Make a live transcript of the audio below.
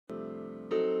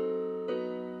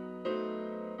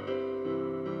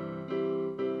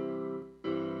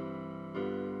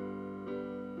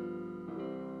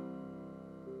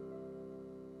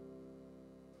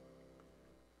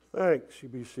Thanks. You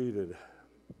be seated.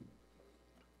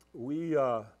 We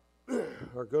are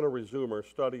going to resume our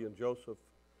study in Joseph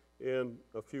in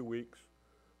a few weeks.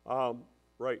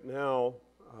 Right now,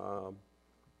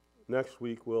 next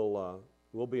week we'll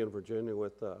be in Virginia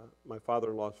with my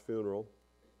father-in-law's funeral,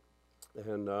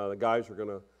 and the guys are going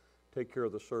to take care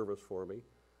of the service for me.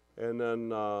 And then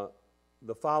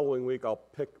the following week I'll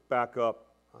pick back up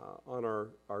on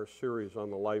our series on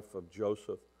the life of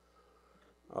Joseph.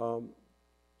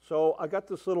 So I got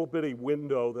this little bitty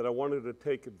window that I wanted to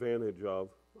take advantage of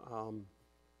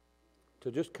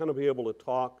to just kind of be able to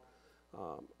talk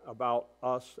about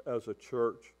us as a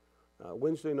church.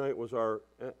 Wednesday night was our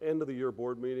end of the year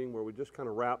board meeting where we just kind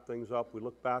of wrapped things up. We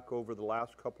looked back over the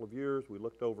last couple of years. We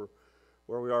looked over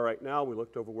where we are right now. We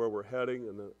looked over where we're heading,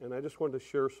 and I just wanted to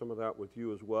share some of that with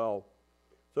you as well.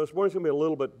 So this morning's going to be a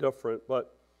little bit different,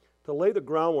 but to lay the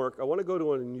groundwork, I want to go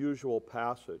to an unusual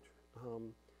passage.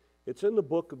 It's in the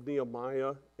book of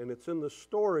Nehemiah, and it's in the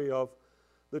story of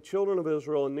the children of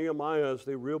Israel and Nehemiah as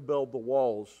they rebuild the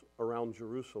walls around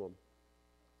Jerusalem.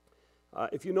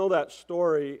 If you know that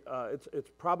story,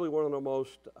 it's probably one of the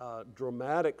most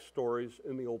dramatic stories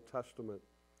in the Old Testament.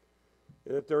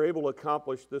 And that they're able to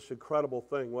accomplish this incredible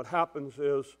thing. What happens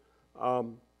is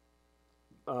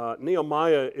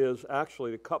Nehemiah is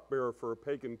actually the cupbearer for a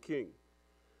pagan king.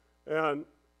 And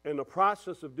in the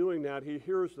process of doing that, he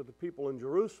hears that the people in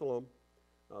Jerusalem,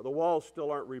 the walls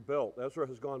still aren't rebuilt. Ezra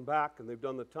has gone back and they've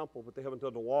done the temple, but they haven't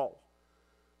done the walls.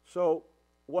 So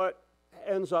what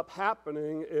ends up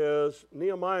happening is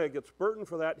Nehemiah gets burdened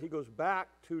for that. He goes back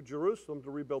to Jerusalem to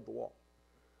rebuild the wall.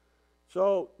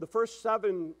 So the first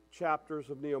 7 chapters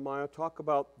of Nehemiah talk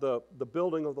about the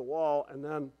building of the wall, and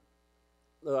then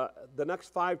the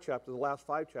next 5 chapters, the last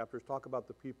 5 chapters, talk about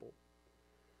the people.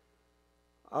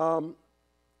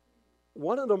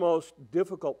 One of the most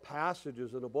difficult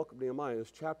passages in the book of Nehemiah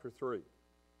is chapter 3.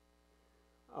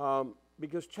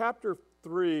 Because chapter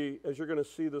 3, as you're going to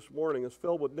see this morning, is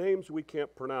filled with names we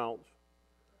can't pronounce,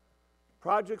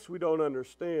 projects we don't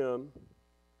understand,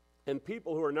 and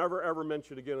people who are never ever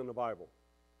mentioned again in the Bible.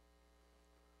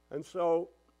 And so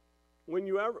when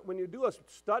you do a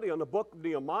study on the book of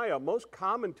Nehemiah, most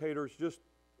commentators just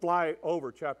fly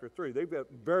over chapter 3. They've got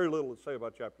very little to say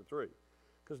about chapter 3.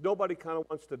 Because nobody kind of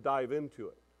wants to dive into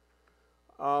it.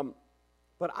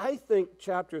 But I think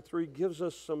chapter 3 gives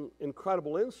us some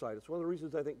incredible insight. It's one of the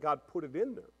reasons I think God put it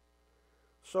in there.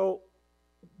 So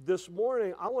this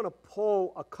morning, I want to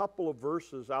pull a couple of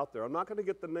verses out there. I'm not going to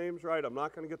get the names right. I'm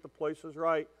not going to get the places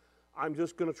right. I'm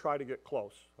just going to try to get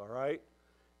close, all right?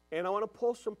 And I want to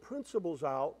pull some principles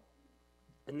out.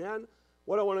 And then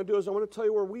what I want to do is I want to tell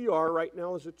you where we are right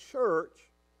now as a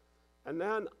church. And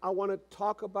then I want to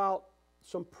talk about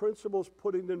some principles,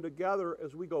 putting them together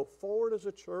as we go forward as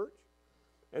a church,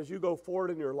 as you go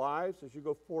forward in your lives, as you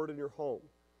go forward in your home.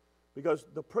 Because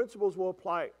the principles will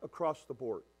apply across the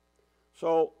board.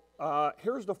 So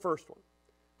here's the first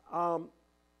one.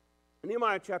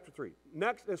 Nehemiah chapter 3.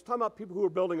 Next, it's talking about people who are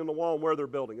building on the wall and where they're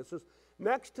building. It says,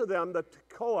 next to them, the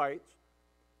Tekoites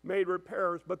made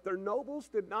repairs, but their nobles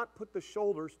did not put the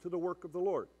shoulders to the work of the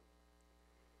Lord.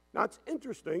 Now, it's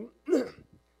interesting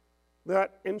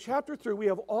that in chapter 3, we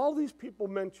have all these people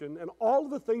mentioned and all of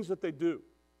the things that they do.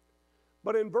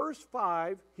 But in verse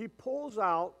 5, he pulls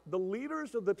out the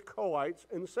leaders of the Tekoites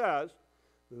and says,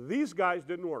 these guys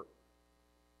didn't work.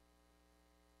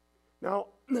 Now,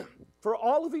 for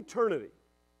all of eternity,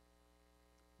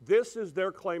 this is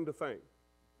their claim to fame.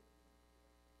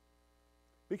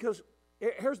 Because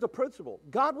here's the principle.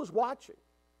 God was watching.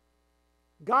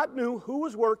 God knew who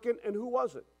was working and who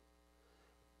wasn't.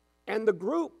 And the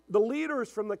group, the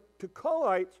leaders from the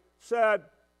Tekoites said,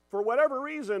 for whatever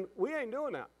reason, we ain't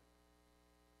doing that.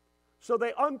 So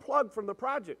they unplugged from the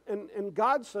project. And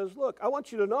God says, look, I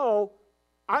want you to know,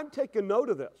 I'm taking note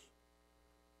of this.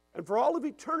 And for all of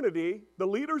eternity, the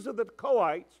leaders of the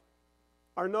Tekoites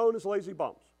are known as lazy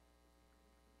bums.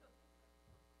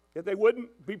 That they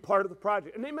wouldn't be part of the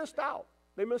project. And they missed out.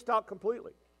 They missed out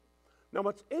completely. Now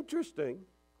what's interesting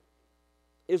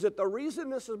is that the reason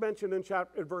this is mentioned in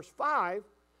verse 5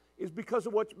 is because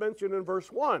of what's mentioned in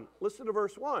verse 1. Listen to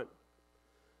verse 1.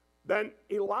 Then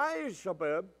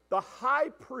Eliashib, the high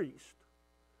priest,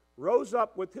 rose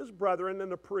up with his brethren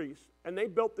and the priests, and they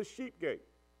built the sheep gate.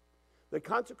 They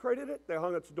consecrated it. They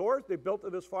hung its doors. They built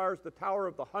it as far as the Tower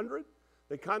of the 100.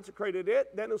 They consecrated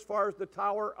it, then as far as the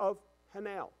Tower of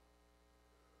Hanel.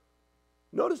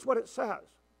 Notice what it says.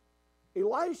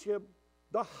 Eliashib,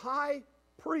 the high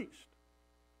priest.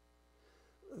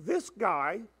 This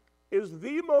guy is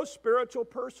the most spiritual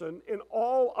person in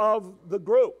all of the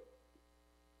group.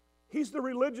 He's the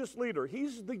religious leader.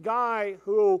 He's the guy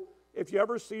who if you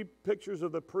ever see pictures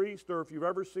of the priest, or if you've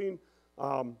ever seen,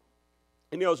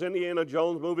 those Indiana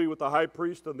Jones movie with the high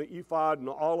priest and the ephod and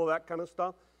all of that kind of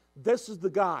stuff, this is the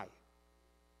guy.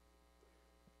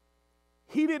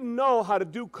 He didn't know how to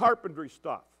do carpentry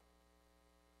stuff.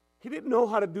 He didn't know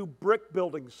how to do brick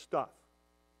building stuff.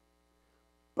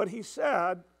 But he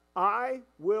said, I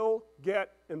will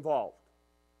get involved.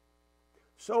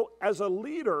 So as a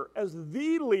leader, as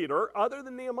the leader, other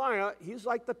than Nehemiah, he's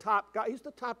like the top guy. He's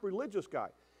the top religious guy.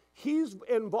 He's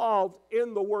involved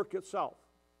in the work itself.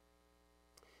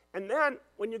 And then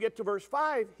when you get to verse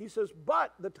 5, he says,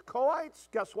 but the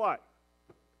Tekoites, guess what?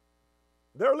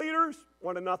 Their leaders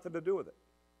wanted nothing to do with it.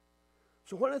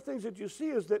 So one of the things that you see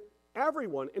is that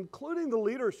everyone, including the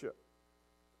leadership,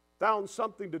 found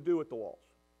something to do with the walls.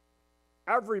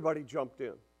 Everybody jumped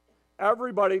in.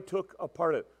 Everybody took a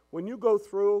part of it. When you go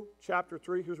through chapter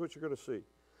 3, here's what you're going to see.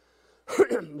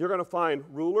 You're going to find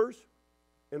rulers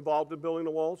involved in building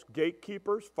the walls,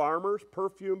 gatekeepers, farmers,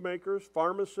 perfume makers,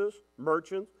 pharmacists,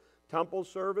 merchants, temple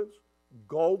servants,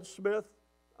 goldsmith,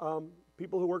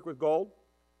 people who work with gold.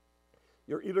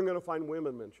 You're even going to find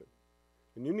women mentioned.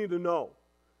 And you need to know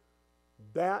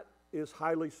that is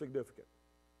highly significant,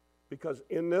 because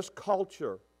in this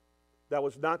culture, that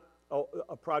was not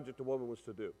a project a woman was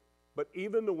to do. But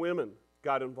even the women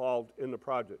got involved in the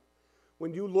project.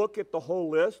 When you look at the whole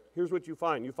list, here's what you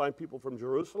find. You find people from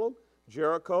Jerusalem,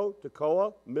 Jericho,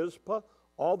 Tekoa, Mizpah,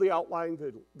 all the outlying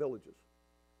villages.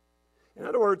 In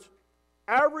other words,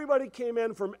 everybody came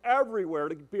in from everywhere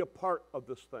to be a part of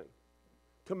this thing,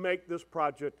 to make this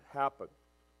project happen.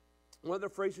 One of the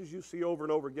phrases you see over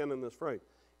and over again in this phrase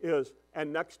is,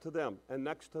 and next to them, and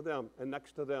next to them, and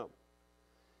next to them.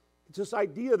 It's this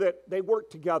idea that they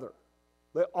work together.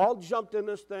 They all jumped in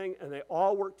this thing, and they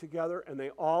all worked together, and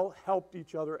they all helped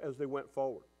each other as they went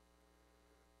forward.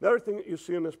 The other thing that you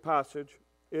see in this passage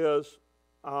is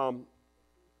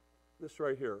this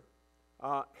right here.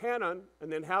 Hanan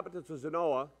and the inhabitants of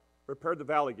Zanoah repaired the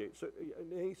valley gate. So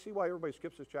you see why everybody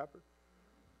skips this chapter?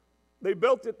 They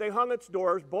built it, they hung its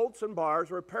doors, bolts and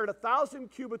bars, repaired 1,000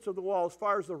 cubits of the wall as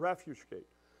far as the refuge gate.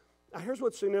 Now here's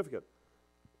what's significant.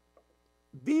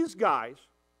 These guys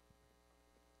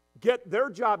get their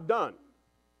job done,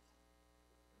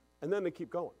 and then they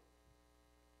keep going.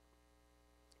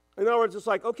 In other words, it's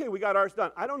like, okay, we got ours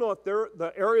done. I don't know if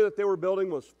the area that they were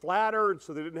building was flatter, and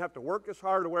so they didn't have to work as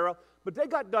hard or where else, but they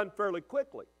got done fairly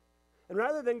quickly. And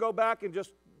rather than go back and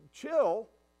just chill,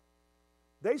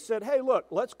 they said, hey, look,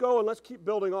 let's go and let's keep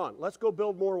building on. Let's go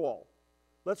build more wall.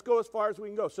 Let's go as far as we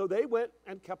can go. So they went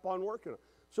and kept on working.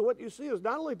 So what you see is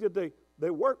not only did they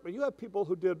work, but you have people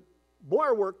who did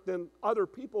more work than other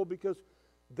people because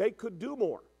they could do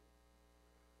more.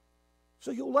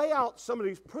 So you lay out some of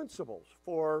these principles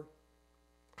for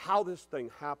how this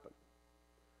thing happened.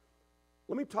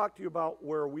 Let me talk to you about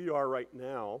where we are right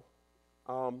now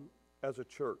as a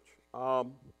church. I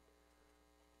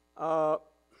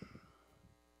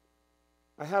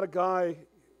had a guy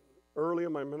early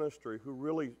in my ministry who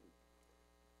really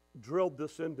drilled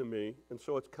this into me, and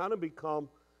so it's kind of become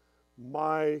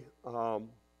my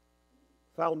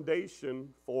foundation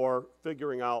for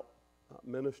figuring out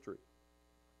ministry.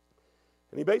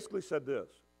 And he basically said this: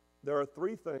 there are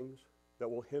 3 things that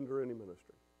will hinder any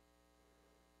ministry: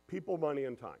 people, money,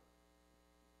 and time.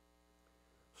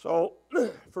 So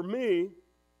for me,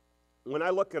 when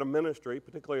I look at a ministry,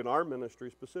 particularly in our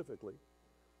ministry specifically,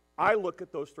 I look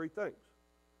at those 3 things.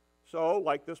 So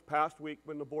like this past week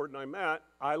when the board and I met,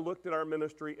 I looked at our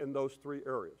ministry in those 3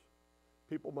 areas: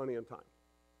 people, money, and time.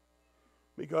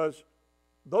 Because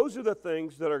those are the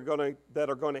things that are going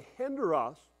to hinder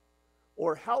us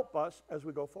or help us as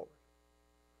we go forward.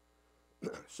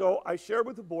 So I shared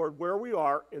with the board where we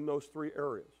are in those 3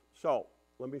 areas. So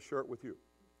let me share it with you.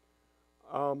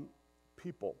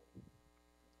 People.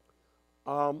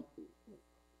 COVID,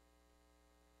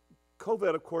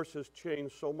 of course, has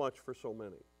changed so much for so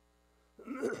many,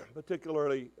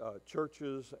 particularly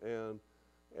churches and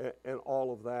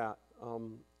all of that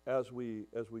as we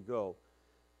go.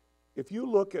 If you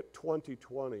look at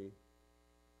 2020,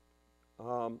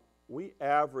 we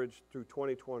averaged through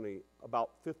 2020 about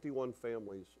 51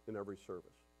 families in every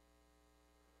service.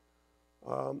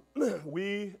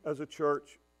 We, as a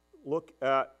church,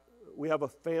 we have a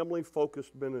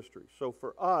family-focused ministry. So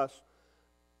for us,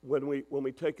 when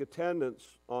we take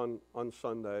attendance on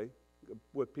Sunday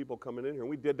with people coming in here, and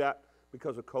we did that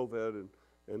because of COVID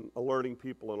and alerting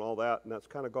people and all that, and that's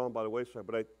kind of gone by the wayside.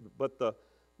 But the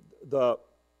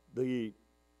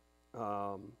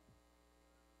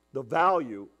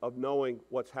value of knowing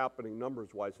what's happening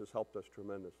numbers-wise has helped us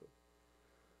tremendously.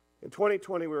 In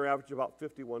 2020, we were averaging about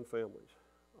 51 families.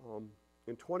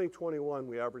 In 2021,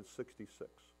 we averaged 66.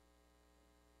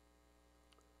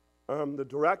 The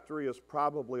directory is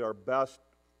probably our best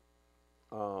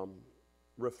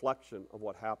reflection of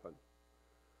what happened.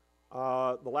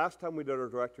 The last time we did our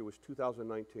directory was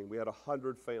 2019. We had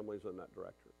 100 families in that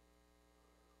directory.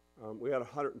 We had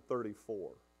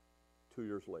 134 2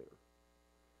 years later.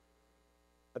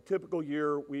 A typical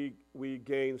year, we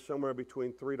gain somewhere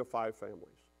between 3 to 5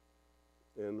 families.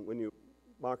 And when you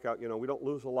mark out, we don't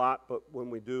lose a lot, but when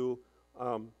we do,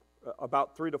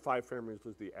 about 3 to 5 families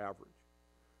is the average.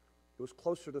 It was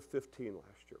closer to 15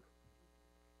 last year.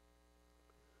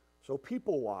 So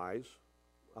people-wise,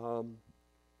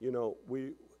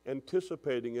 we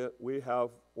anticipating it, we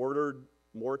have ordered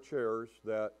more chairs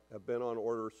that have been on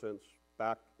order since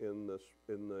back in the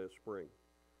spring,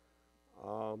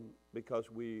 because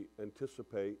we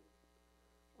anticipate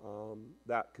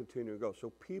that continuing to go. So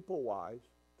people-wise,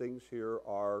 things here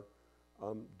are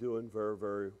doing very,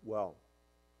 very well.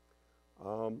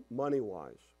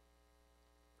 Money-wise,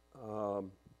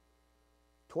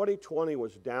 2020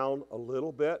 was down a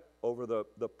little bit over the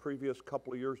previous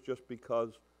couple of years just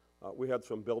because we had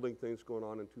some building things going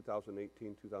on in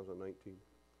 2018, 2019.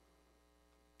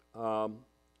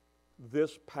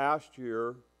 This past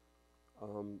year,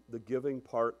 the giving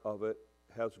part of it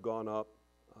has gone up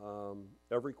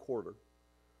every quarter,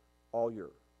 all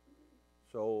year.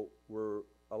 So we're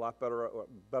a lot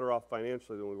better off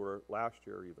financially than we were last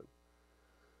year even.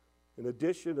 In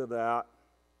addition to that,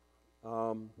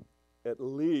 at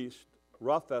least,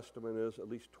 rough estimate is at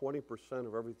least 20%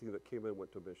 of everything that came in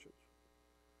went to missions.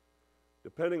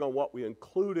 Depending on what we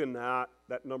include in that,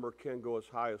 that number can go as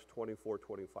high as 24,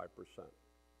 25%.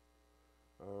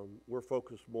 We're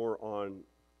focused more on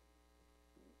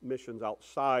missions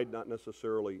outside, not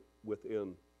necessarily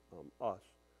within us.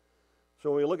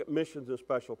 So when we look at missions and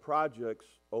special projects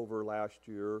over last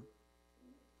year,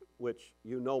 which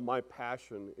my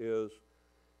passion is,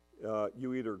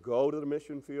 you either go to the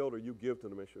mission field or you give to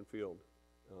the mission field.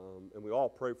 And we all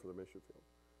pray for the mission field.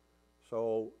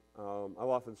 So I've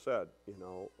often said,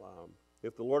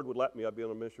 if the Lord would let me, I'd be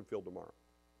on a mission field tomorrow.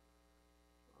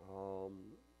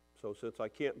 So since I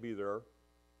can't be there,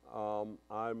 I'm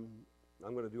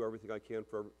going to do everything I can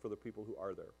for the people who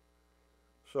are there.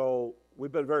 So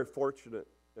we've been very fortunate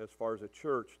as far as a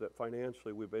church that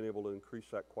financially we've been able to increase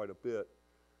that quite a bit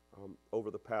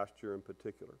over the past year in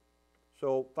particular.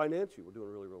 So financially, we're doing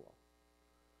really, really well.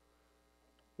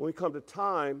 When we come to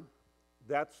time,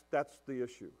 that's the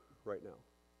issue right now.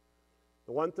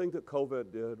 The one thing that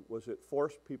COVID did was it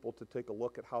forced people to take a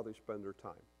look at how they spend their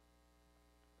time.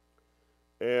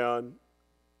 And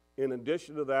in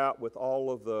addition to that, with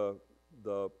all of the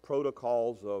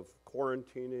protocols of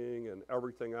quarantining and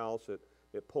everything else,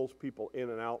 it pulls people in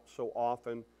and out so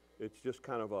often, it's just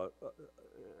kind of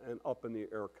an up in the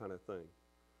air kind of thing.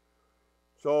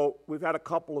 So we've had a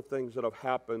couple of things that have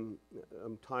happened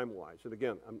time-wise. And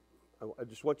again, I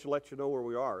just want to let you know where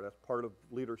we are. That's part of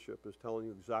leadership, is telling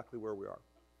you exactly where we are.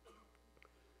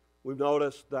 We've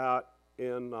noticed that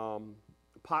in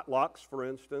potlucks, for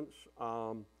instance,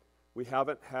 we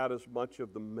haven't had as much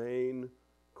of the main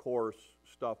course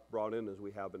stuff brought in as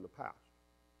we have in the past.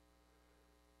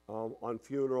 On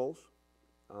funerals,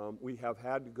 we have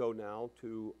had to go now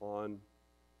to, on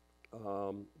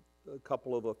a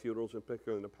couple of the funerals in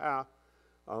particular in the past,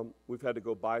 we've had to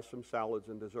go buy some salads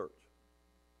and desserts.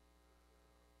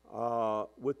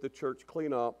 With the church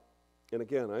cleanup, and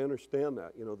again, I understand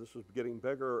that, this is getting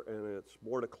bigger and it's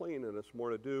more to clean and it's more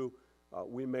to do.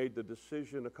 We made the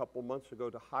decision a couple months ago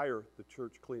to hire the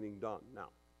church cleaning done now.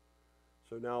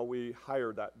 So now we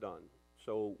hired that done.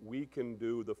 So we can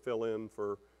do the fill-in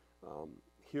for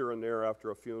here and there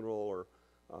after a funeral or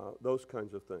those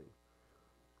kinds of things.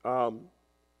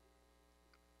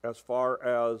 As far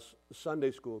as Sunday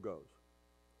school goes,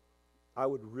 I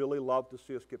would really love to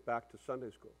see us get back to Sunday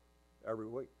school every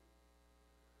week.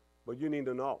 But you need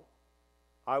to know,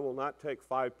 I will not take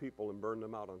 5 people and burn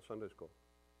them out on Sunday school.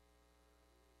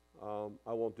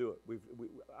 I won't do it.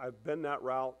 I've been that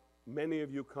route. Many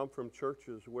of you come from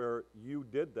churches where you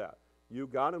did that. You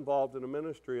got involved in a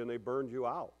ministry and they burned you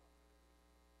out.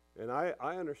 And I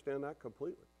understand that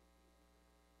completely.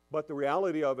 But the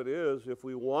reality of it is, if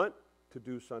we want to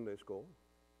do Sunday school,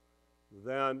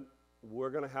 then we're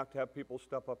going to have people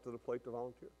step up to the plate to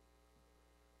volunteer.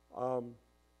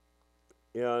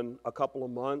 In a couple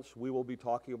of months, we will be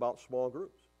talking about small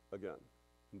groups again,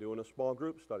 and doing a small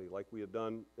group study like we had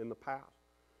done in the past.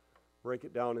 Break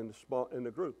it down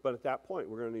into groups. But at that point,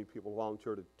 we're going to need people to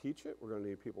volunteer to teach it. We're going to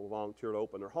need people to volunteer to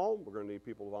open their home. We're going to need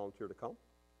people to volunteer to come.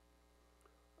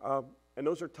 And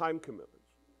those are time commitments.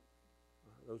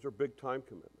 Those are big time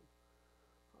commitments.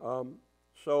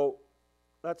 So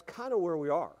that's kind of where we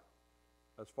are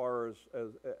as far as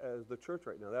the church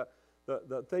right now.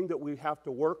 The thing that we have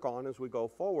to work on as we go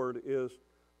forward is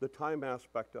the time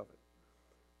aspect of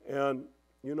it. And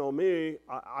you know me,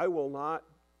 I'm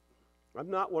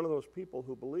not one of those people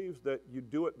who believes that you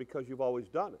do it because you've always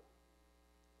done it.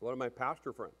 One of my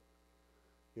pastor friends,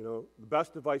 you know, the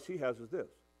best advice he has is this: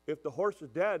 if the horse is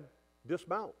dead,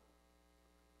 dismount.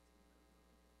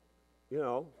 You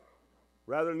know,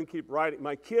 rather than keep riding.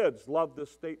 My kids love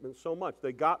this statement so much.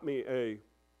 They got me a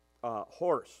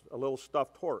horse, a little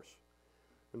stuffed horse.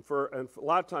 And for a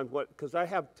lot of times, because I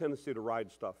have a tendency to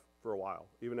ride stuff for a while,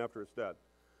 even after it's dead.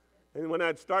 And when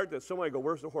I'd start this, somebody would go,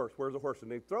 "Where's the horse? Where's the horse?"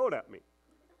 And they'd throw it at me.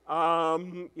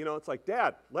 You know, it's like,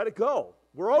 "Dad, let it go.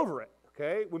 We're over it,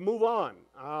 okay? We move on."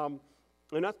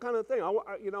 And that's kind of the thing.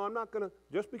 You know, I'm not going to,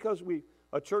 just because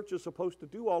a church is supposed to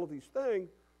do all of these things,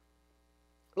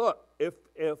 look, if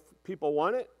people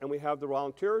want it and we have the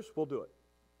volunteers, we'll do it.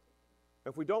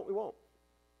 If we don't, we won't.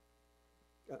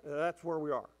 That's where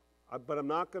we are. But I'm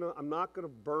not gonna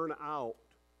burn out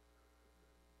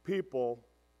people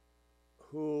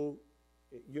who,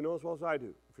 you know as well as I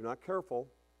do, if you're not careful,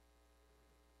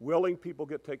 willing people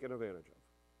get taken advantage of.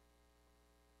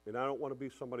 And I don't want to be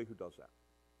somebody who does that.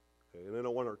 Okay? And I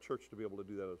don't want our church to be able to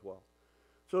do that as well.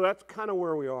 So that's kind of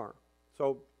where we are.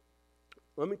 So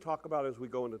let me talk about it as we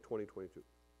go into 2022.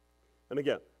 And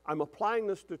again, I'm applying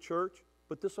this to church,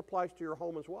 but this applies to your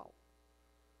home as well.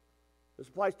 This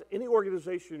applies to any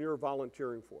organization you're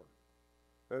volunteering for.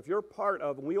 And if you're part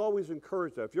of, and we always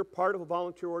encourage that, if you're part of a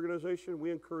volunteer organization,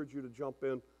 we encourage you to jump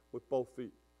in with both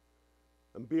feet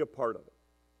and be a part of it.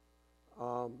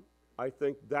 I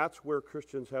think that's where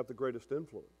Christians have the greatest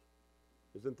influence,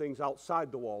 is in things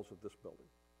outside the walls of this building.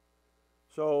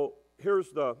 So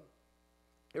here's the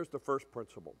first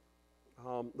principle.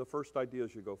 The first idea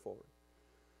as you go forward.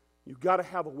 You've got to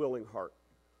have a willing heart.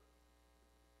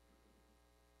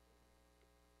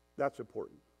 That's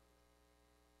important.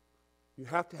 You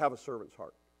have to have a servant's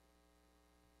heart.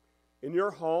 In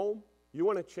your home, you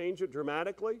want to change it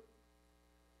dramatically?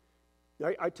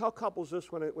 I tell couples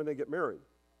this when they get married.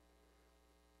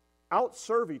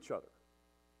 Outserve each other.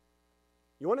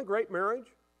 You want a great marriage?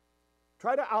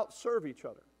 Try to outserve each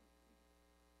other.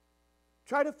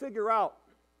 Try to figure out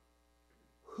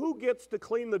who gets to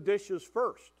clean the dishes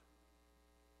first.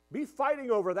 Be fighting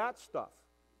over that stuff.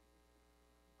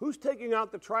 Who's taking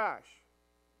out the trash?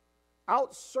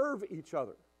 Outserve each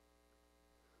other.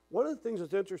 One of the things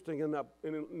that's interesting in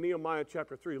Nehemiah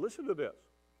chapter 3, listen to this.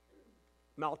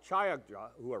 Malchiah,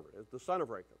 whoever it is, the son of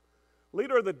Rechab,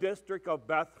 leader of the district of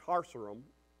Beth Harsarim,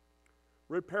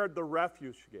 repaired the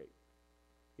refuse gate.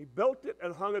 He built it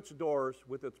and hung its doors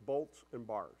with its bolts and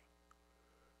bars.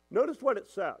 Notice what it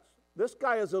says. This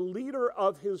guy is a leader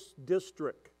of his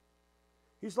district.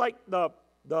 He's like the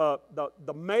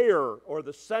mayor or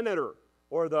the senator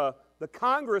or the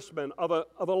congressman of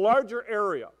a larger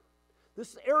area.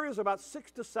 This area is about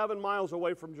 6 to 7 miles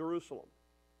away from Jerusalem.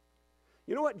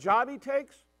 You know what job he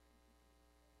takes?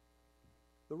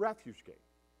 The refuse gate.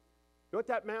 You know what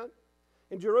that meant?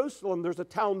 In Jerusalem, there's a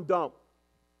town dump.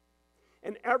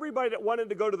 And everybody that wanted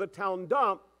to go to the town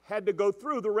dump had to go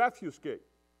through the refuse gate.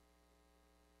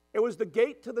 It was the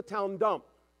gate to the town dump.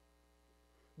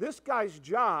 This guy's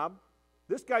job,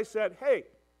 this guy said, "Hey,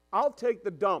 I'll take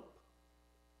the dump.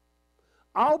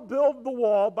 I'll build the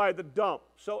wall by the dump.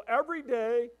 So every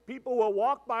day, people will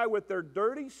walk by with their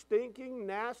dirty, stinking,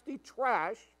 nasty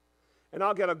trash, and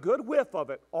I'll get a good whiff of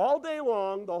it all day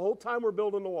long, the whole time we're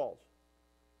building the walls."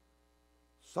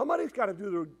 Somebody's got to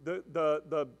do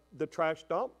the trash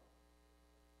dump.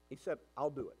 He said, "I'll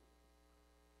do it."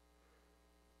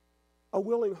 A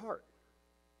willing heart.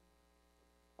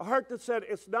 A heart that said,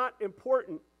 it's not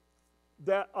important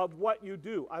of what you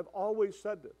do. I've always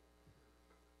said this.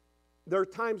 There are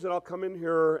times that I'll come in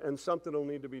here and something will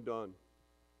need to be done.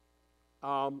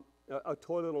 A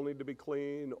toilet will need to be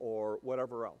cleaned or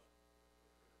whatever else.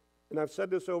 And I've said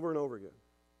this over and over again.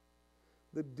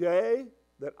 The day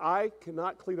that I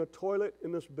cannot clean a toilet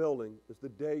in this building is the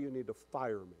day you need to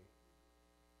fire me.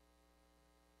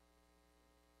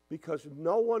 Because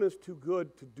no one is too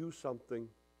good to do something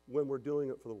when we're doing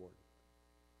it for the Lord.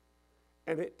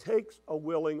 And it takes a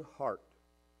willing heart.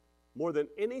 More than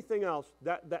anything else,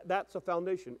 that's a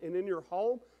foundation. And in your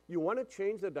home, you want to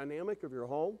change the dynamic of your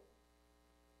home?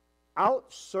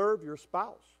 Outserve your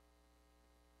spouse.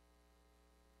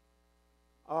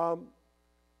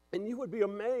 And you would be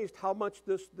amazed how much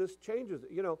this changes.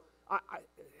 You know,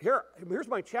 here's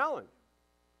my challenge.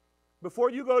 Before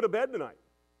you go to bed tonight,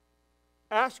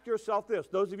 ask yourself this,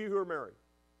 those of you who are married.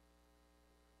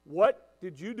 What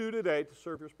did you do today to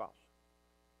serve your spouse?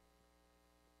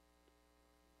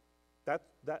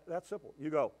 That's simple. You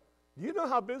go, do you know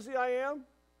how busy I am?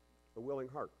 A willing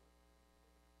heart.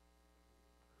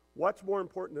 What's more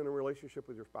important than a relationship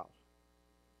with your spouse?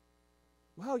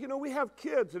 Well, you know, we have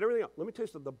kids and everything else. Let me tell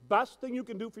you something. The best thing you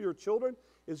can do for your children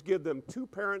is give them two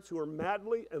parents who are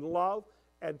madly in love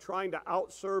and trying to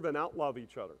outserve and outlove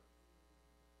each other.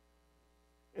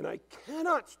 And I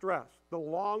cannot stress the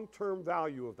long-term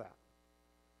value of that.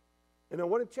 And I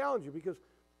want to challenge you, because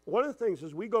one of the things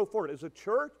as we go forward, as a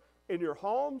church, in your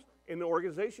homes, in the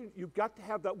organization, you've got to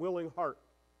have that willing heart.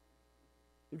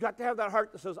 You've got to have that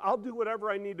heart that says, I'll do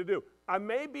whatever I need to do. I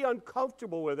may be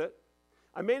uncomfortable with it.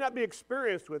 I may not be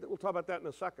experienced with it. We'll talk about that in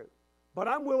a second. But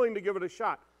I'm willing to give it a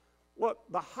shot. Look,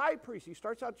 the high priest, he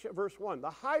starts out verse 1. The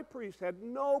high priest had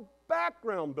no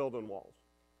background building walls.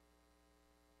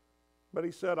 But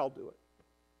he said, I'll do it.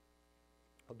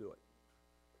 I'll do it.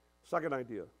 Second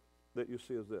idea that you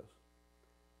see is this.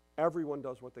 Everyone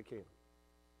does what they can.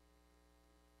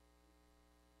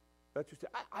 That's just,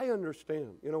 I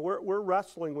understand. You know, we're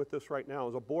wrestling with this right now.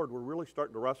 As a board, we're really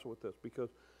starting to wrestle with this, because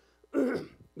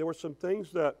there were some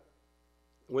things that,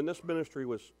 when this ministry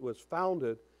was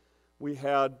founded, we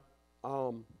had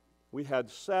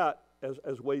set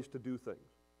as ways to do things.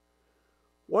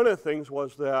 One of the things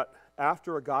was that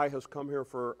after a guy has come here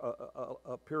for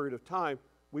a period of time,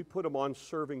 we put him on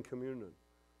serving communion.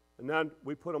 And then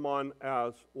we put him on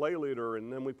as lay leader,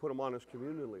 and then we put him on as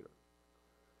communion leader.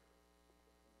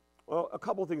 Well, a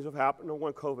couple of things have happened.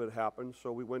 When COVID happened,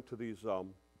 so we went to these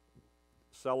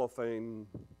cellophane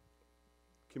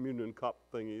communion cup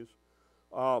thingies.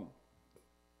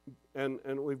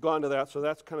 And we've gone to that, so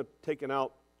that's kind of taken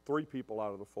out 3 people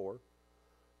out of the 4.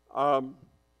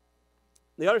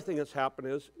 The other thing that's happened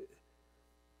is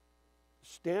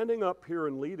standing up here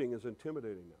and leading is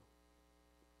intimidating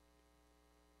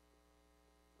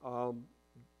now.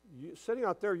 Sitting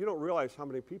out there, you don't realize how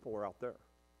many people are out there.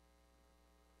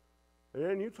 And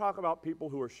then you talk about people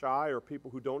who are shy or people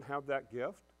who don't have that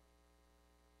gift.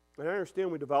 And I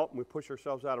understand we develop and we push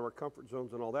ourselves out of our comfort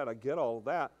zones and all that. I get all of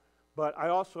that. But I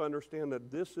also understand that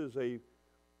this is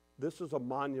a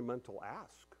monumental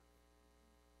ask.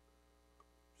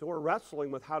 So we're wrestling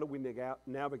with how do we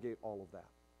navigate all of that.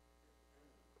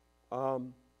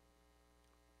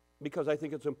 Because I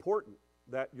think it's important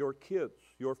that your kids,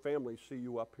 your family, see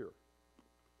you up here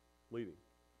leading.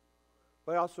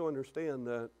 But I also understand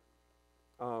that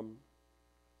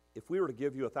if we were to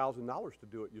give you $1,000 to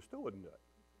do it, you still wouldn't do it.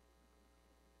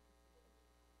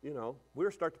 You know, we were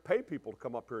to start to pay people to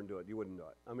come up here and do it, you wouldn't do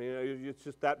it. I mean, it's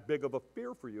just that big of a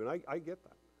fear for you, and I get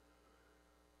that.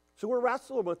 So we're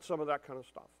wrestling with some of that kind of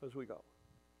stuff as we go.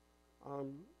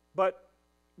 But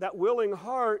that willing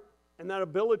heart and that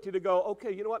ability to go,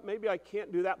 okay, you know what, maybe I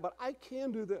can't do that, but I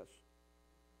can do this.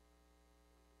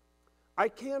 I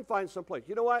can find some place.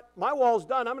 You know what, my wall's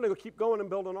done. I'm going to keep going and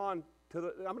building on. I'm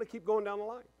going to keep going down the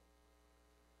line.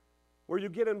 Where you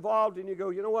get involved and you go,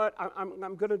 you know what,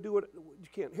 I'm going to do what you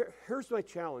can. Here's my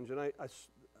challenge, and I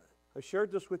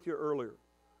shared this with you earlier.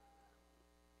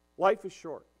 Life is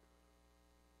short.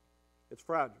 It's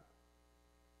fragile.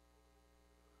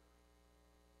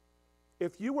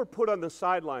 If you were put on the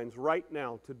sidelines right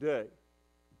now, today,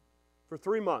 for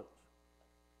 3 months,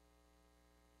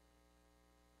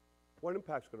 what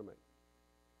impact's going to make?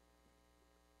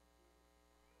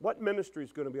 What ministry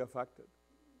is going to be affected?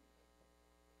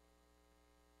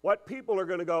 What people are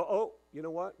going to go, oh, you know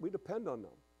what? We depend on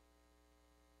them.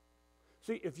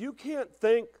 See, if you can't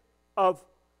think of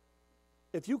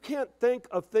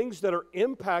things that are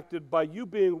impacted by you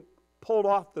being pulled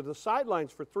off to the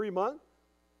sidelines for 3 months,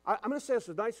 I'm going to say this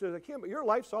as nicely as I can, but your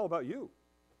life's all about you.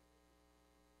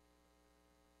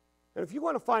 And if you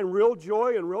want to find real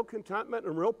joy and real contentment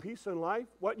and real peace in life,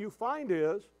 what you find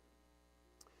is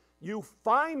you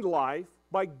find life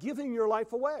by giving your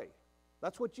life away.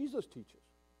 That's what Jesus teaches.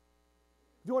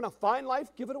 If you want to find life,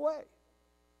 give it away.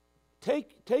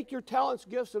 Take your talents,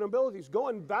 gifts, and abilities. Go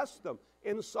invest them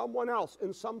in someone else,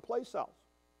 in someplace else.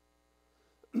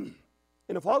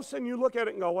 And if all of a sudden you look at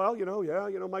it and go, well,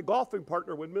 my golfing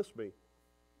partner would miss me.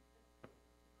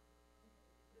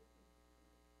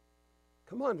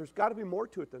 Come on, there's got to be more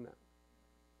to it than that.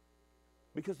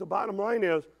 Because the bottom line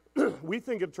is, we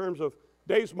think in terms of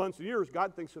days, months, and years.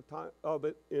 God thinks of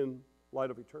it in light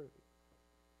of eternity.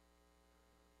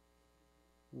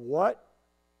 What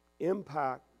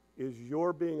impact is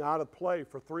your being out of play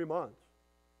for 3 months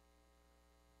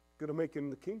going to make in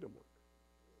the kingdom work?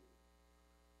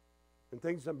 And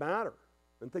things that matter,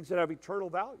 and things that have eternal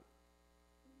value.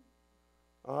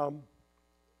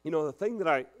 You know, the thing that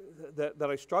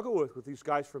I struggle with these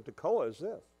guys from Toccoa is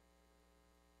this.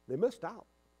 They missed out.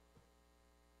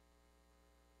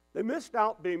 They missed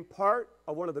out being part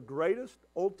of one of the greatest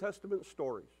Old Testament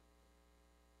stories.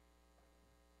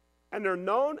 And they're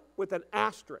known with an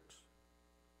asterisk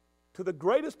to the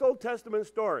greatest Old Testament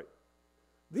story.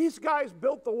 These guys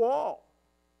built the wall,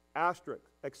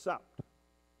 asterisk, except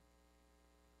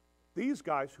these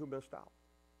guys who missed out.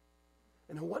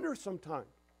 And I wonder sometimes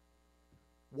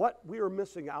what we are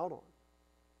missing out on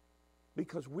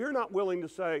because we're not willing to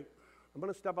say, I'm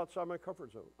going to step outside my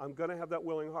comfort zone. I'm going to have that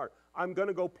willing heart. I'm going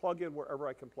to go plug in wherever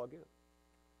I can plug in.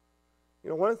 You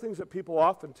know, one of the things that people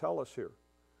often tell us here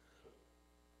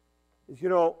is, you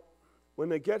know, when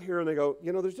they get here and they go,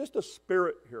 you know, there's just a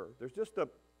spirit here. There's just an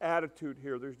attitude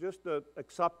here. There's just an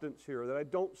acceptance here that I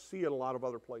don't see in a lot of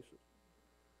other places.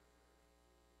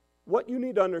 What you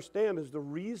need to understand is the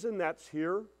reason that's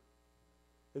here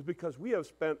is because we have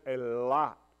spent a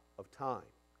lot of time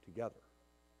together.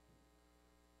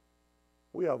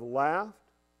 We have laughed,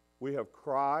 we have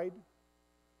cried,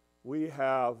 we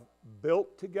have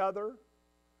built together,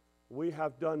 we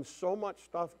have done so much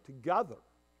stuff together.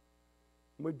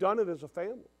 And we've done it as a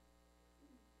family.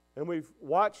 And we've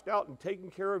watched out and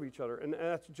taken care of each other. And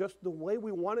that's just the way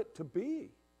we want it to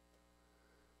be.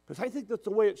 Because I think that's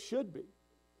the way it should be.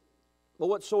 But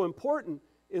what's so important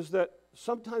is that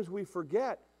sometimes we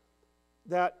forget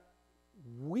that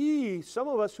some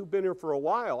of us who've been here for a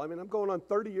while, I mean, I'm going on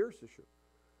 30 years this year.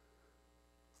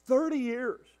 30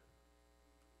 years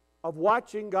of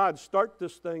watching God start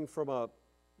this thing from a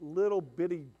little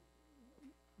bitty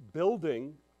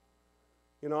building.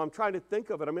 You know, I'm trying to think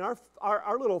of it. I mean,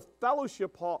 our little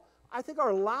fellowship hall, I think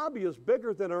our lobby is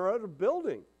bigger than our other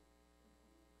building.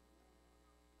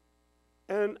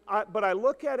 But I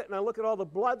look at it and I look at all the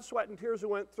blood, sweat, and tears that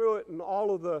went through it and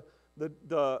all of the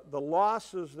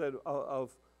losses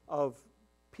of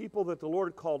people that the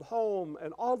Lord called home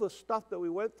and all the stuff that we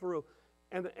went through.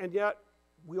 And yet,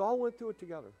 we all went through it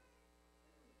together.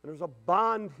 And there's a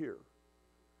bond here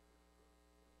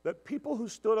that people who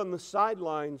stood on the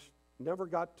sidelines never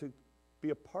got to be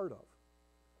a part of.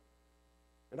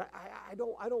 And I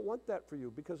don't want that for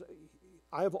you because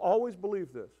I have always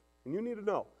believed this. And you need to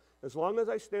know, as long as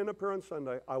I stand up here on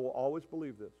Sunday, I will always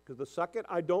believe this. Because the second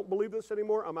I don't believe this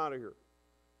anymore, I'm out of here.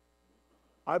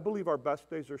 I believe our best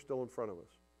days are still in front of us.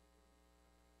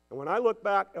 And when I look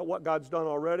back at what God's done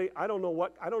already, I don't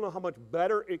know how much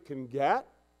better it can get,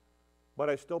 but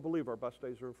I still believe our best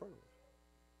days are in front of us.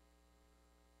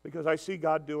 Because I see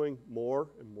God doing more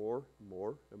and more and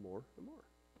more and more and more.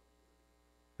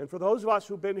 And for those of us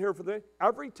who've been here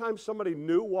every time somebody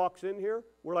new walks in here,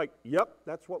 we're like, yep,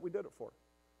 that's what we did it for.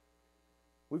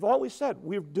 We've always said,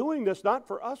 we're doing this not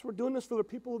for us, we're doing this for the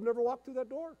people who've never walked through that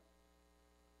door.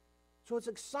 So it's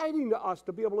exciting to us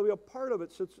to be able to be a part of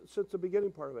it since the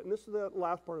beginning part of it. And this is the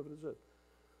last part of it is this.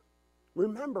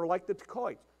 Remember, like the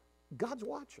Toccoites, God's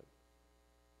watching.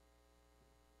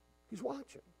 He's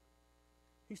watching.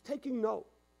 He's taking note.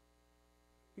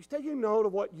 He's taking note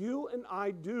of what you and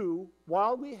I do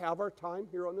while we have our time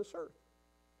here on this earth.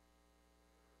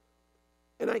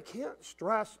 And I can't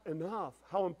stress enough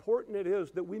how important it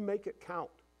is that we make it count.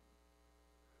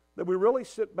 That we really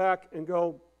sit back and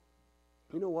go,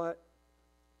 you know what?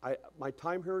 My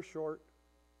time here is short.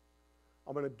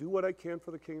 I'm going to do what I can for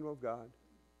the kingdom of God.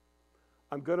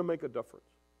 I'm going to make a difference.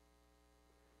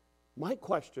 My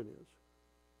question is,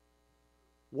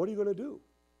 what are you going to do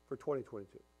for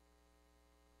 2022?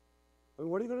 I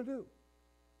mean, what are you going to do?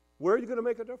 Where are you going to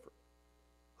make a difference?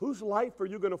 Whose life are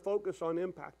you going to focus on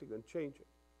impacting and changing?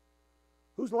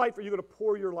 Whose life are you going to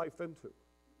pour your life into?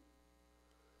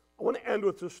 I want to end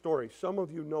with this story. Some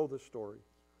of you know this story.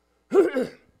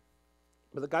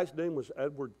 But the guy's name was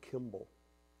Edward Kimball.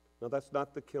 Now, that's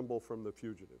not the Kimball from The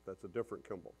Fugitive. That's a different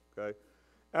Kimball, okay?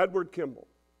 Edward Kimball.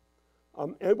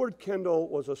 Edward Kimball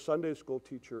was a Sunday school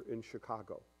teacher in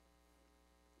Chicago.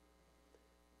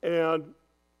 And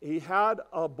he had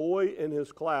a boy in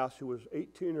his class who was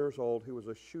 18 years old. He was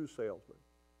a shoe salesman.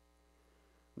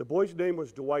 The boy's name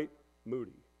was Dwight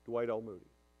L. Moody.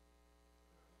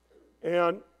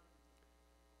 And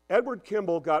Edward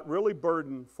Kimball got really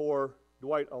burdened for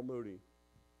Dwight L. Moody.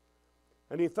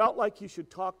 And he felt like he should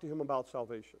talk to him about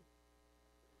salvation.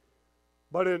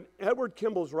 But in Edward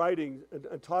Kimball's writing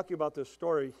and talking about this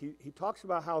story, he talks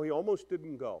about how he almost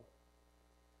didn't go.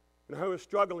 And how he was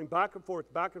struggling back and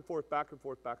forth, back and forth, back and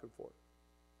forth, back and forth.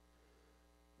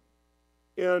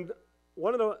 And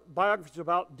one of the biographies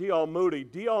about D.L.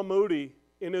 Moody,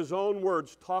 in his own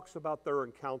words, talks about their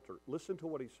encounter. Listen to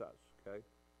what he says, okay?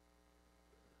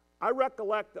 I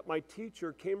recollect that my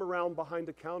teacher came around behind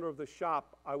the counter of the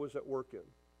shop I was at work in.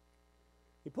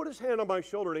 He put his hand on my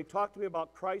shoulder and he talked to me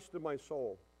about Christ and my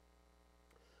soul.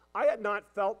 I had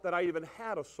not felt that I even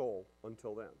had a soul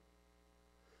until then.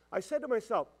 I said to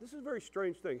myself, this is a very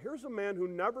strange thing. Here's a man who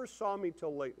never saw me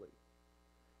till lately,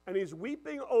 and he's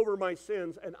weeping over my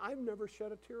sins, and I've never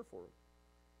shed a tear for him.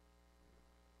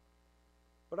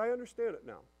 But I understand it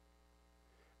now.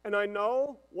 And I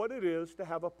know what it is to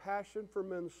have a passion for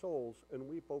men's souls and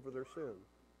weep over their sins.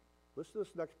 Listen to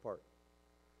this next part.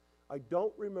 I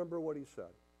don't remember what he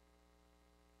said,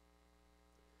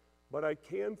 but I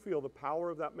can feel the power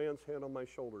of that man's hand on my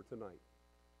shoulder tonight.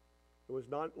 It was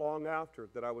not long after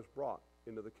that I was brought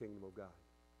into the kingdom of God.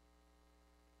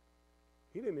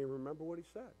 He didn't even remember what he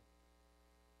said.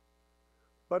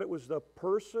 But it was the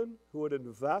person who had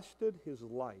invested his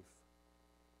life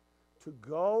to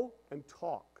go and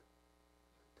talk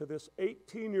to this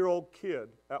 18-year-old kid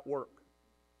at work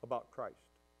about Christ.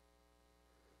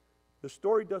 The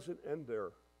story doesn't end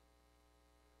there.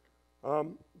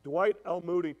 Dwight L.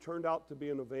 Moody turned out to be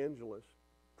an evangelist,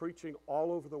 preaching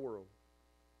all over the world.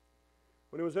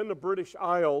 When he was in the British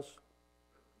Isles,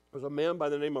 there was a man by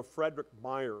the name of Frederick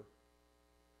Meyer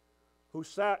who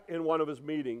sat in one of his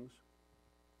meetings,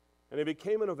 and he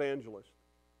became an evangelist.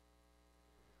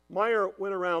 Meyer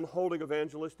went around holding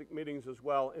evangelistic meetings as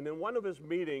well, and in one of his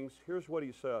meetings, here's what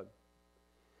he said.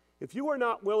 If you are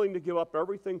not willing to give up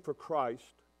everything for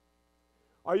Christ,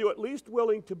 are you at least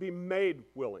willing to be made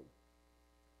willing?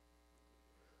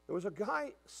 There was a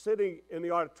guy sitting in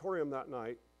the auditorium that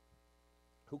night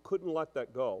who couldn't let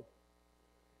that go.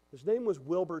 His name was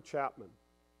Wilbur Chapman.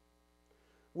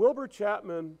 Wilbur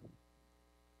Chapman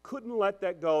couldn't let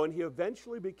that go, and he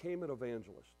eventually became an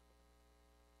evangelist.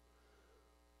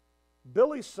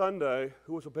 Billy Sunday,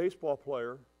 who was a baseball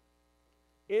player,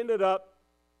 ended up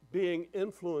being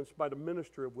influenced by the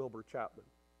ministry of Wilbur Chapman.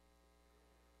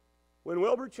 When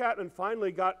Wilbur Chapman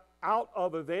finally got out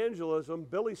of evangelism,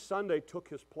 Billy Sunday took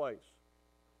his place.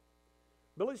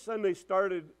 Billy Sunday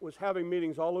was having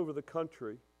meetings all over the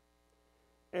country,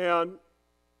 and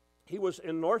he was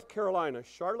in North Carolina,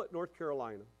 Charlotte, North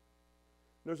Carolina. And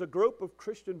there's a group of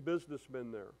Christian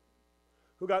businessmen there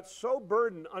who got so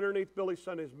burdened underneath Billy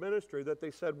Sunday's ministry that they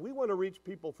said, we want to reach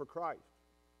people for Christ.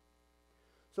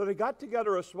 So they got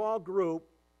together a small group,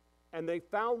 and they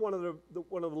found one of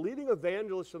the leading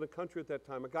evangelists in the country at that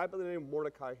time, a guy by the name of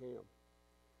Mordecai Ham.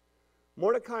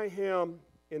 Mordecai Ham,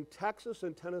 in Texas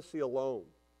and Tennessee alone,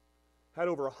 had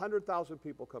over 100,000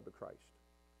 people come to Christ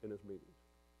in his meetings.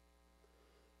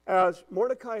 As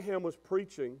Mordecai Ham was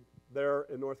preaching there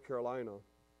in North Carolina,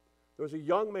 there was a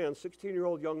young man,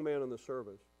 16-year-old young man in the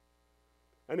service,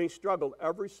 and he struggled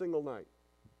every single night.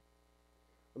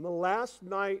 And the last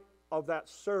night of that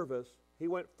service, he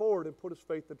went forward and put his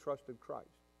faith and trust in Christ.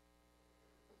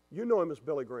 You know him as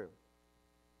Billy Graham.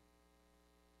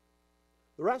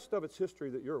 The rest of it's history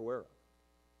that you're aware of.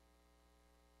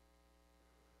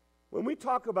 When we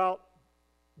talk about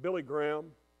Billy Graham,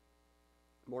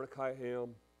 Mordecai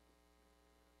Ham,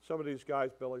 some of these guys,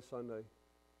 Billy Sunday,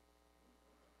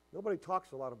 nobody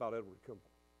talks a lot about Edward Kimball.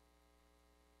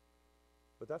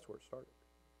 But that's where it started.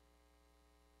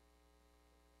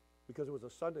 Because it was a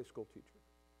Sunday school teacher.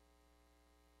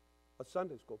 A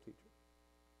Sunday school teacher.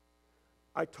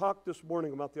 I talked this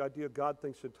morning about the idea God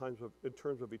thinks in terms of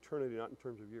eternity, not in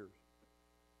terms of years.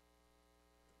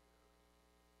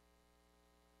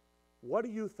 What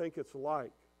do you think it's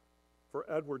like for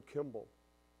Edward Kimball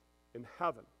in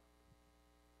heaven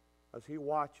as he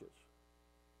watches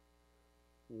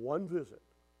one visit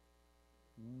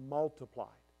multiplied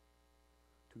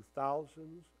to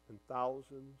thousands and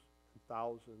thousands and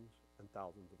thousands and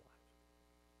thousands of lives?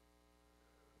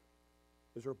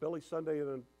 Is there a Billy Sunday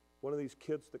and one of these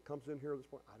kids that comes in here this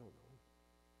morning? I don't know.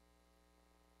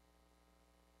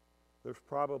 There's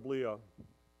probably a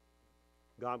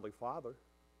godly father,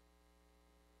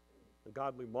 a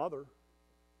godly mother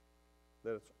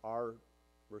that it's our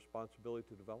responsibility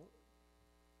to develop.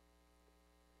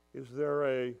 Is there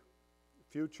a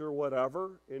future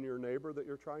whatever in your neighbor that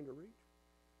you're trying to reach?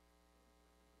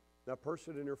 That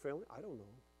person in your family? I don't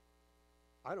know.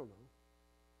 I don't know.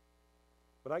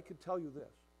 But I can tell you this.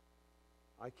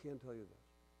 I can tell you this.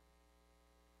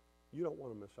 You don't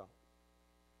want to miss out.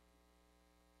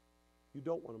 You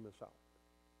don't want to miss out.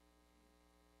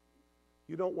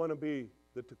 You don't want to be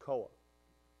the Tekoa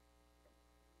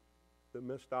that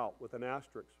missed out with an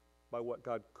asterisk by what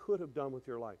God could have done with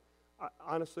your life.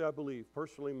 Honestly, I believe,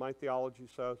 personally, my theology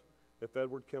says if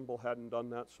Edward Kimball hadn't done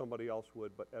that, somebody else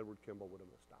would, but Edward Kimball would have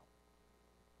missed out.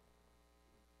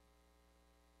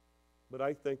 But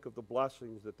I think of the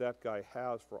blessings that that guy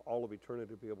has for all of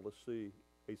eternity to be able to see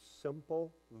a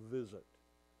simple visit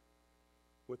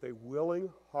with a willing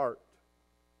heart,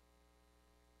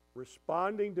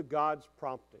 responding to God's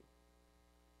prompting,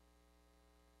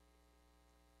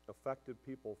 affected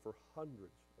people for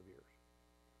hundreds of years.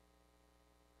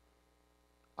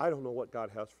 I don't know what God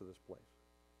has for this place.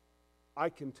 I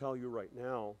can tell you right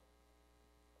now,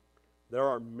 there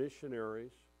are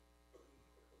missionaries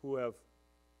who have,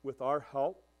 with our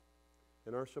help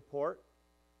and our support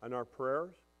and our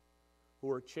prayers, who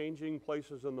are changing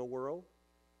places in the world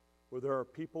where there are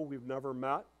people we've never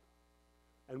met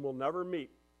and will never meet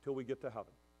till we get to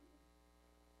heaven.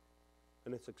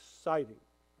 And it's exciting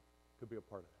to be a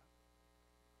part of that.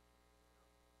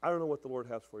 I don't know what the Lord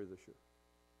has for you this year,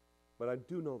 but I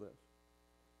do know this.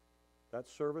 That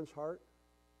servant's heart,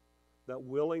 that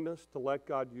willingness to let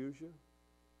God use you,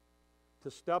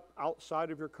 to step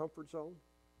outside of your comfort zone,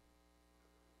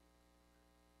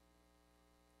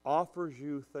 offers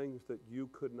you things that you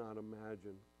could not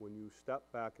imagine when you step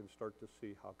back and start to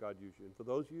see how God used you. And for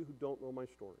those of you who don't know my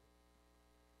story,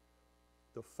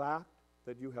 the fact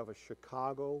that you have a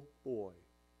Chicago boy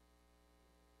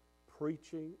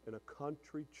preaching in a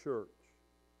country church,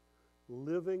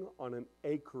 living on an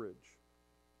acreage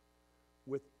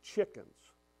with chickens,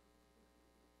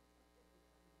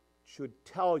 should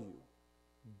tell you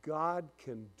God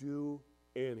can do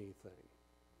anything.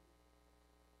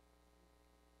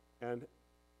 And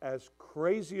as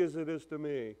crazy as it is to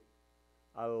me,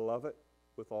 I love it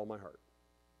with all my heart.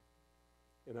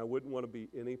 And I wouldn't want to be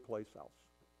any place else.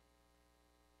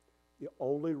 The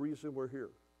only reason we're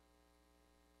here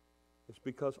is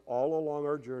because all along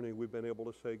our journey we've been able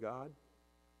to say, God,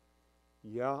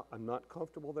 yeah, I'm not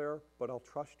comfortable there, but I'll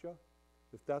trust you.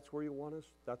 If that's where you want us,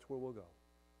 that's where we'll go.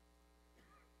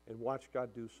 And watch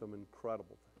God do some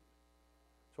incredible things.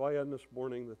 So I end this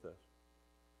morning with this.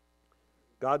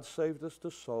 God saved us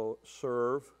to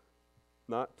serve,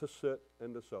 not to sit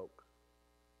and to soak.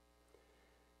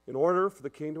 In order for the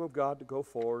kingdom of God to go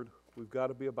forward, we've got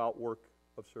to be about work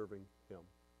of serving Him.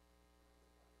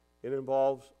 It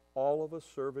involves all of us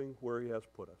serving where He has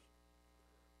put us,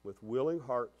 with willing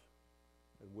hearts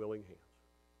and willing hands.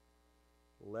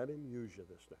 Let Him use you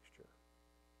this next year.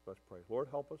 Let's pray. Lord,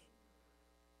 help us.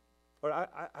 Lord,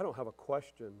 I don't have a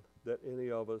question that any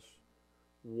of us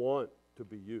want to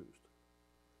be used.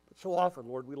 But so often,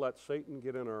 Lord, we let Satan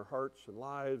get in our hearts and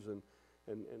lives and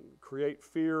create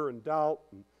fear and doubt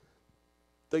and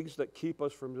things that keep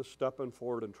us from just stepping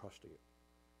forward and trusting you.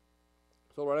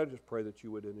 So, Lord, I just pray that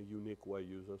you would in a unique way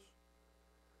use us.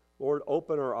 Lord,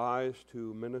 open our eyes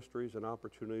to ministries and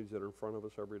opportunities that are in front of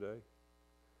us every day.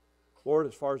 Lord,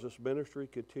 as far as this ministry,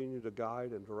 continue to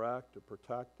guide and direct and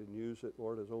protect and use it,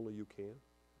 Lord, as only you can.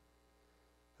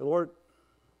 And Lord,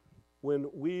 when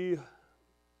we,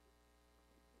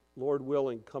 Lord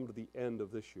willing, come to the end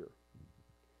of this year,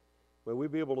 may we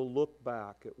be able to look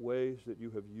back at ways that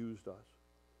you have used us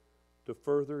to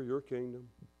further your kingdom,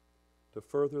 to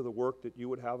further the work that you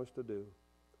would have us to do,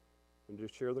 and to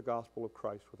share the gospel of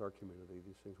Christ with our community.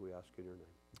 These things we ask in your name.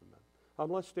 Amen.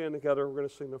 Let's stand together. We're going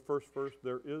to sing the first verse,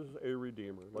 There is a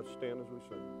Redeemer. Let's stand as we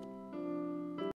sing.